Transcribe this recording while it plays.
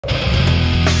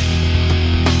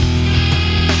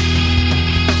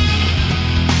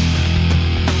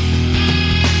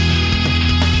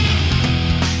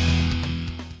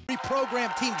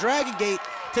Dragon Gate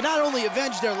to not only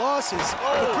avenge their losses,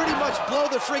 but pretty much blow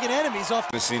their friggin' enemies off.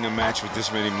 I've seen a match with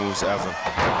this many moves ever.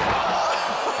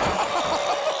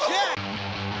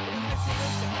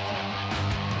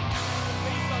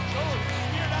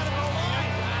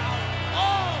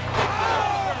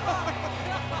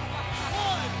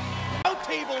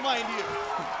 Table, mind you.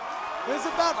 There's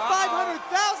about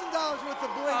 $500,000 worth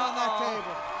of bling on that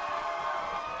table.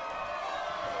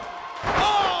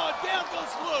 Oh, down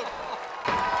goes Luke.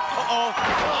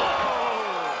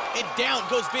 And down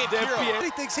goes Vampiro. He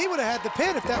thinks he would have had the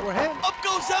pin if that were him. Up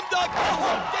goes M-Dogg.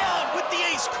 Down with the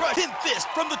ace crush. Pin fist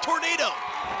from the tornado.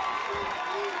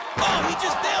 Oh, he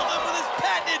just nailed him with his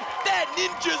patented that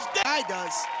ninja's death. Guy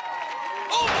does.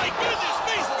 Oh my goodness,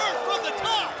 face first from the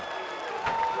top.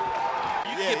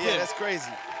 Yeah, that's crazy.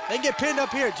 They get pinned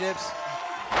up here, Jibs.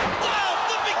 Wow,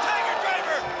 flipping tiger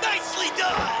driver. Nicely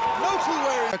done. No clue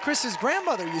where. Chris's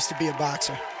grandmother used to be a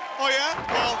boxer. Oh, yeah?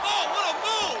 Well, oh, what a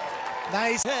move.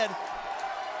 Nice head.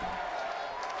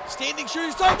 Standing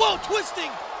shooting star. Whoa,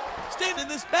 twisting. Standing in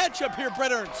this matchup here,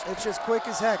 Brett Ernst. It's just quick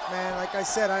as heck, man. Like I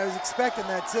said, I was expecting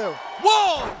that, too.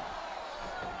 Whoa!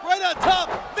 Right on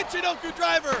top, Michinoku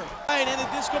driver. And in a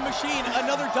disco machine,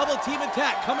 another double team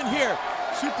attack coming here.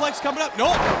 Suplex coming up.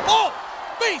 No. Oh!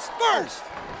 Face first!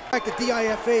 The fact that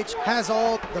DIFH has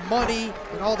all the money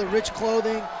and all the rich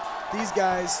clothing, these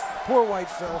guys, poor white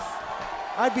filth.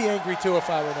 I'd be angry too if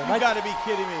I were them. You gotta be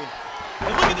kidding me.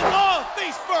 And look at this. Oh!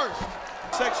 Face first!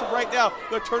 Section right now.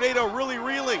 The tornado really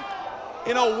reeling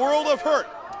in a world of hurt.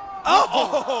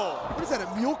 Oh! What is that, a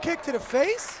mule kick to the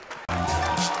face?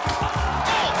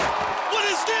 What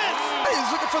is this?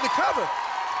 He's looking for the cover.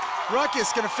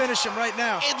 Ruckus gonna finish him right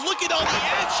now. And look at all the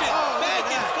action. Back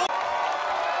and forth.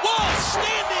 Whoa,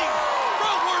 standing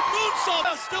frontward moonsault.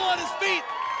 Now still on his feet.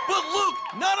 But Luke,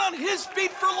 not on his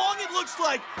feet for long, it looks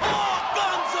like. Oh,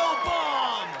 Gonzo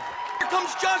bomb. Here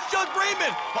comes Josh Jug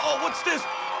Raymond. Oh, what's this?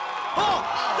 Oh,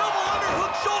 double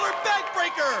underhook shoulder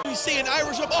backbreaker. You see an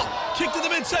Irish up. Oh, kick to the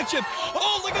midsection.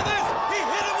 Oh, look at this. He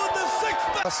hit him with the sixth.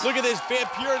 Look at this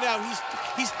Vampiro now.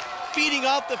 He's feeding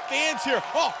off the fans here.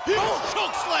 Oh,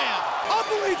 choke slam.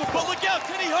 Unbelievable. But look out,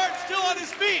 Teddy Hart still on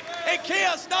his feet. And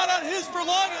Chaos not on his for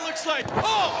long, it looks like.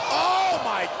 Oh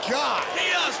my God.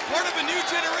 Chaos, part of a new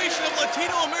generation of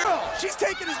Latino America. She's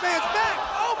taking his man's back.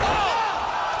 Oh my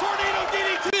God. Tornado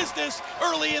DDT business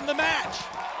early in the match.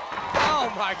 Oh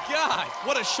my God.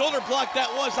 What a shoulder block that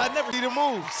was. I've never seen the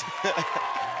moves.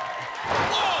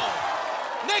 Whoa.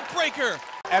 Neck breaker.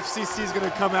 FCC is going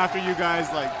to come after you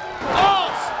guys like.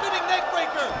 Oh, spinning neck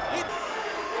breaker.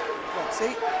 Look,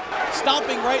 see?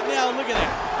 Stomping right now. Look at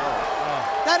that.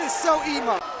 That is so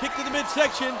emo. Kick to the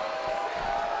midsection.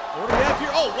 What do we have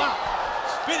here? Oh, wow.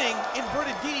 Spinning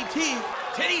inverted DDT.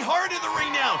 Teddy Hart in the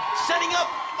ring now. Setting up.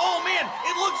 Oh, man.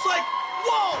 It looks like.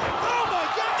 Whoa. Oh, my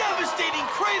God. Devastating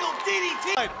cradle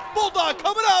DDT. Bulldog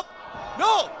coming up.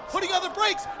 No. Putting on the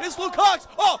brakes is Luke Hawx.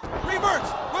 Oh, reverse.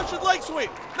 Russian leg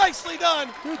sweep. Nicely done.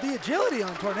 Dude, the agility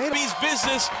on Tornado. He's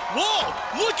business. Whoa,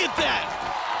 look at that.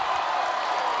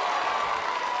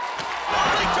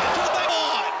 Leg drop to the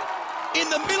back. In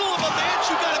the middle of a match,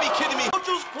 you gotta be kidding me.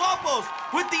 Muchos Guapos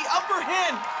with the upper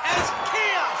hand as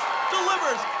Chaos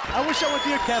delivers. I wish I went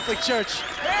to your Catholic church.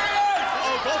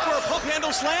 Oh, go for a pump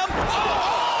handle slam.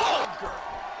 Oh.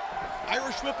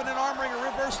 Irish whip and an arm wringer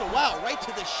reversal. Wow, right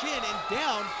to the shin and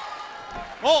down.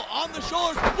 Oh, on the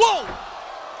shoulders. Whoa!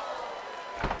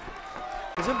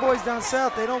 Because them boys down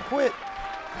south, they don't quit.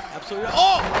 Absolutely.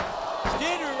 Oh!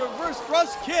 Standard reverse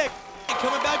thrust kick. And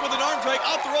coming back with an arm drag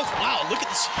off the ropes. Wow, look at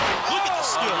this. Look at the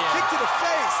skill. Yeah. Kick to the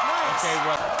face. Nice. Okay,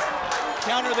 right.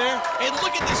 Counter there. And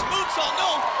look at this moonsault.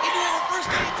 No, into a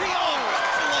reverse DDT. Oh,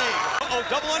 right the leg. Uh-oh,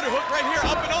 double underhook right here.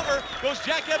 Up and over goes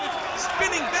Jack Evans.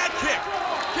 Spinning back kick.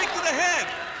 Kick to the head.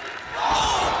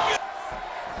 Oh!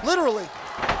 Literally.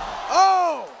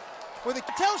 Oh! With the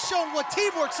tell showing what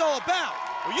teamwork's all about.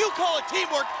 Well, you call it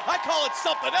teamwork, I call it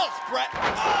something else, Brett.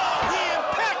 Oh, he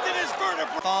impacted his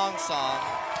vertebrae. Thong song.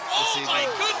 Oh my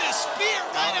goodness, spear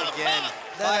right out again.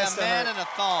 By a man in a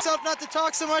thong. Not to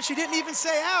talk so much, he didn't even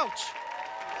say ouch.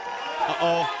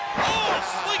 Uh-oh. Oh,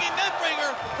 swinging that